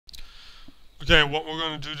Okay, what we're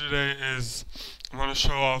going to do today is I'm going to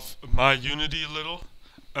show off MyUnity a little.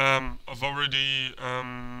 I've already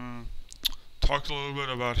talked a little bit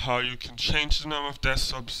about how you can change the number of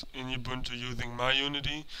desktops in Ubuntu using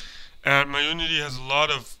MyUnity. And MyUnity has a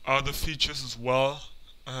lot of other features as well.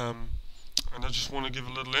 And I just want to give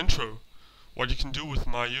a little intro what you can do with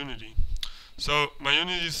MyUnity. So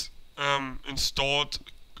MyUnity is installed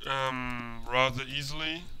rather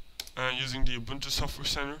easily using the Ubuntu Software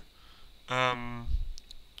Center. Um,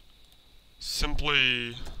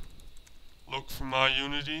 Simply look for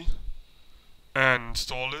MyUnity and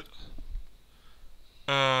install it.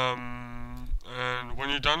 And when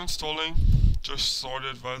you're done installing, just sort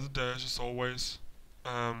it via the dash as always.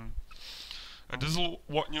 And this is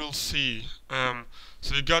what you'll see.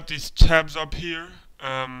 So you got these tabs up here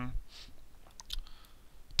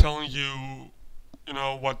telling you,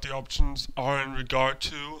 what the options are in regard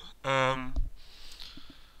to.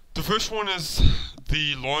 The first one is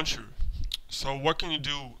the launcher. So what can you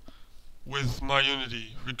do with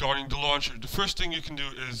MyUnity regarding the launcher? The first thing you can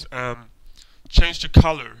do is change the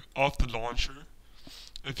color of the launcher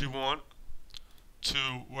if you want to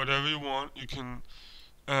whatever you want. You can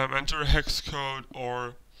enter a hex code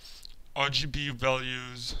or RGB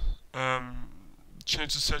values,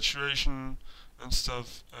 change the saturation and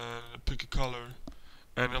stuff, and pick a color,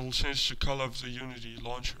 and it'll change the color of the Unity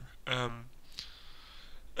launcher.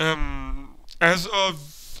 As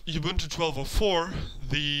of Ubuntu 12.04,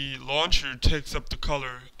 the launcher takes up the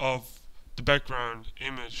color of the background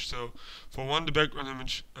image. So for one, the background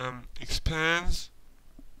image expands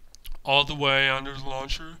all the way under the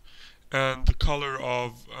launcher, and the color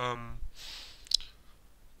of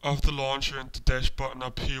the launcher and the dash button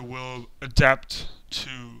up here will adapt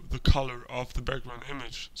to the color of the background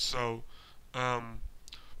image. So,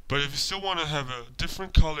 but if you still want to have a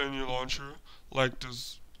different color in your launcher, like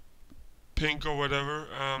this pink or whatever,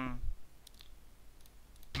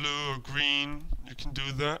 blue or green, you can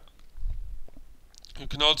do that. You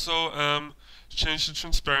can also change the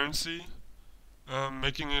transparency,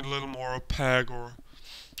 making it a little more opaque or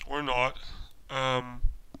not. You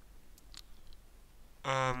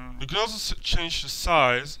can also change the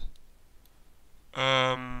size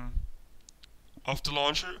of the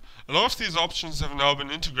launcher. A lot of these options have now been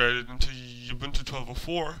integrated into Ubuntu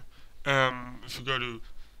 12.04. If you go to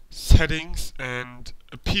Settings and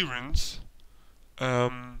Appearance,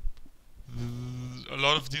 a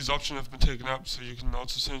lot of these options have been taken up, so you can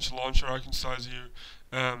also change the launcher icon size here,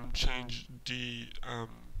 change the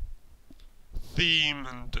theme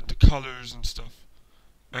and the colors and stuff,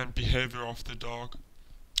 and behavior of the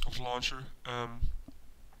launcher. The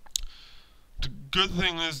good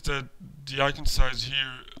thing is that the icon size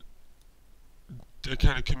here, they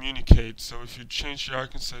kind of communicate. So if you change the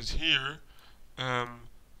icon size here,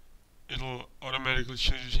 it'll automatically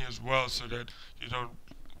change it here as well, so that you don't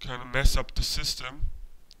kind of mess up the system.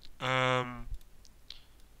 That's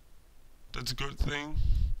a good thing.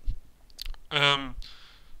 A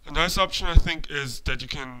nice option, I think, is that you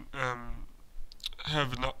can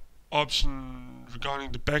have an option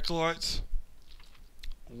regarding the backlights,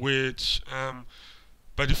 which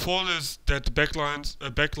by default is that the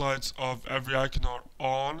backlights of every icon are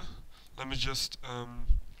on. Let me just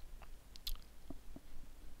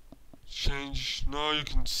change. No, you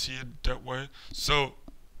can see it that way. So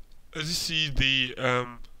as you see, the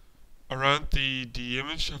around the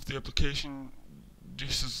image of the application,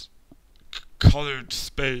 this is colored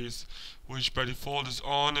space, which by default is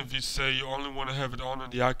on. If you say you only want to have it on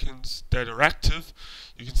the icons that are active,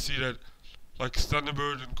 you can see that, like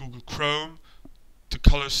Thunderbird and Google Chrome, the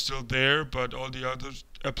color is still there, but all the other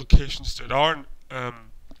applications that aren't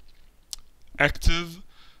active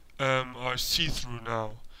are see-through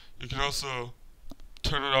now. You can also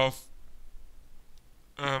turn it off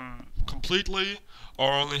completely,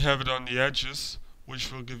 or only have it on the edges,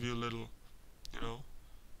 which will give you a little,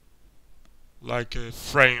 like a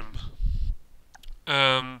frame.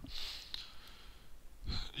 Yeah,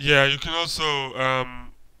 you can also,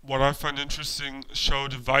 what I find interesting, show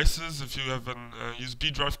devices if you have an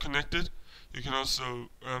USB drive connected. You can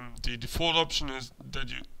also, the default option is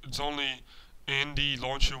that it's only in the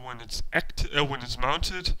launcher when it's when it's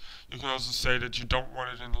mounted. You can also say that you don't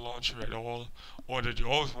want it in the launcher at all, or that you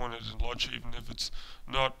always want it in the launcher even if it's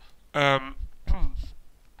not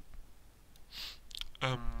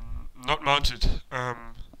not mounted.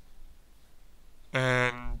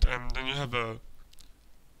 And then you have a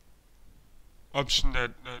option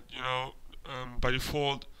that by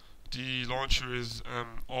default the launcher is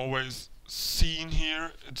always seen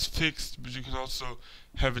here. It's fixed, but you can also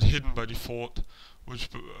have it hidden by default, which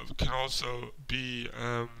can also be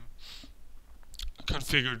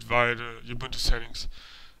configured via the Ubuntu settings.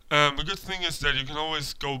 The good thing is that you can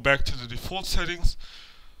always go back to the default settings,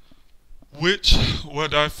 which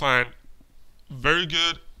what I find very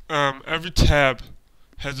good. Every tab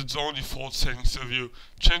has its own default settings. So if you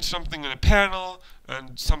change something in a panel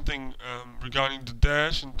and something regarding the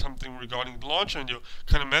dash and something regarding the launcher, and you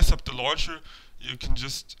kind of mess up the launcher, you can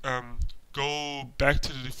just go back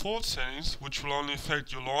to the default settings, which will only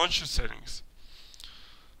affect your launcher settings.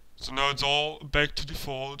 So now it's all back to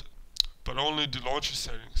default, but only the launcher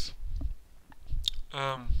settings.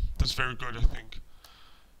 That's very good, I think.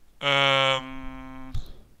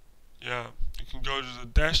 Yeah, you can go to the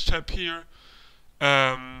dash tab here,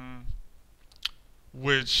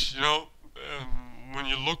 which, you know, when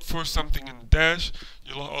you look for something in the dash,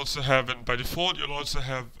 you'll also have, and by default, you'll also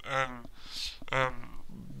have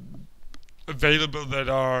available that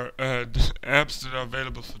are apps that are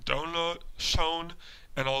available for download shown,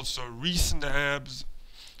 and also recent apps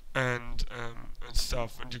and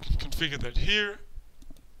stuff, and you can configure that here.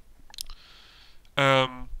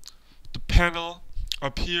 The panel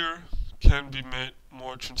up here can be made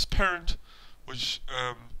more transparent, which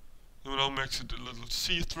makes it a little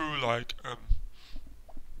see-through,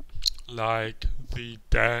 like the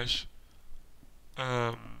dash.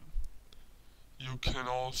 You can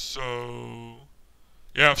also,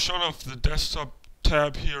 I've shown off the desktop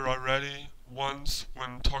tab here already once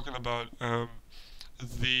when talking about the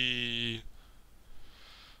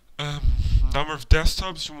number of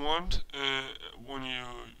desktops you want when you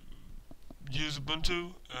use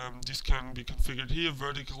Ubuntu. These can be configured here,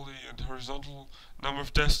 vertically and horizontal number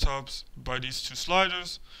of desktops by these two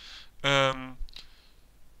sliders. A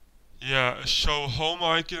show home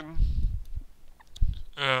icon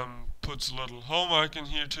puts a little home icon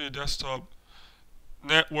here to your desktop.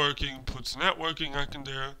 Networking puts a networking icon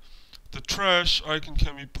there. The trash icon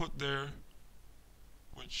can be put there,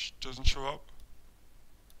 which doesn't show up.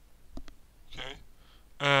 Okay.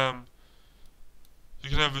 You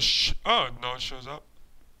can have a now it shows up.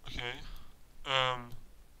 Okay.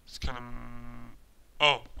 It's kind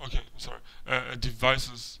of okay. Sorry. A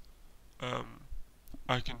devices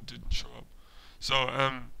icon didn't show up. So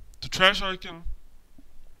the trash icon.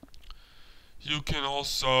 You can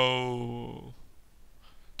also,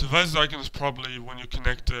 devices icon is probably when you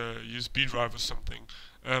connect a USB drive or something.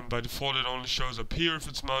 By default, it only shows up here if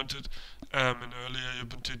it's mounted. In earlier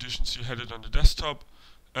Ubuntu editions, you had it on the desktop.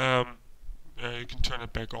 You can turn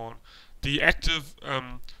it back on. The active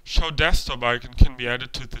show desktop icon can be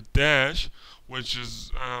added to the dash, which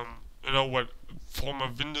is what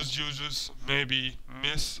former Windows users maybe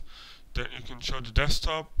miss, that you can show the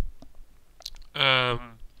desktop.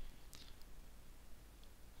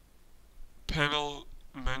 Panel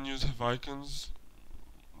menus have icons.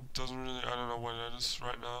 Doesn't really, I don't know what that is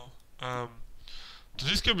right now. So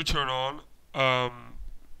these can be turned on.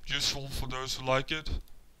 Useful for those who like it.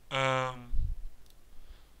 But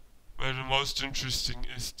the most interesting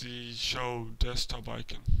is the show desktop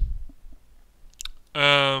icon.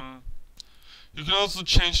 You can also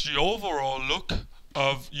change the overall look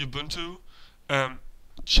of Ubuntu.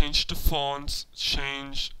 Change the fonts,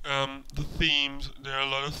 change the themes. There are a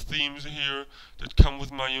lot of themes here that come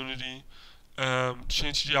with MyUnity.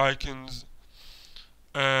 Change the icons,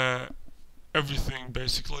 everything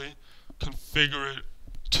basically. Configure it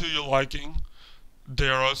to your liking.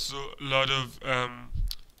 There are also a lot of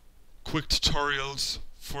quick tutorials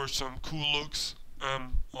for some cool looks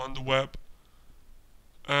on the web.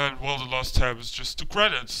 And well, the last tab is just the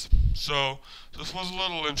credits. So this was a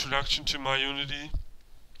little introduction to MyUnity.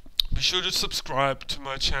 Be sure to subscribe to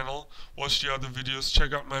my channel, watch the other videos,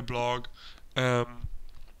 check out my blog. MyUnity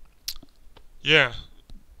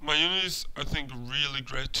is, I think, a really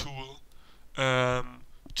great tool to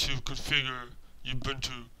configure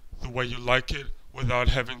Ubuntu the way you like it without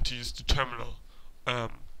having to use the terminal a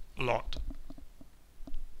lot.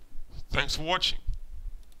 Thanks for watching.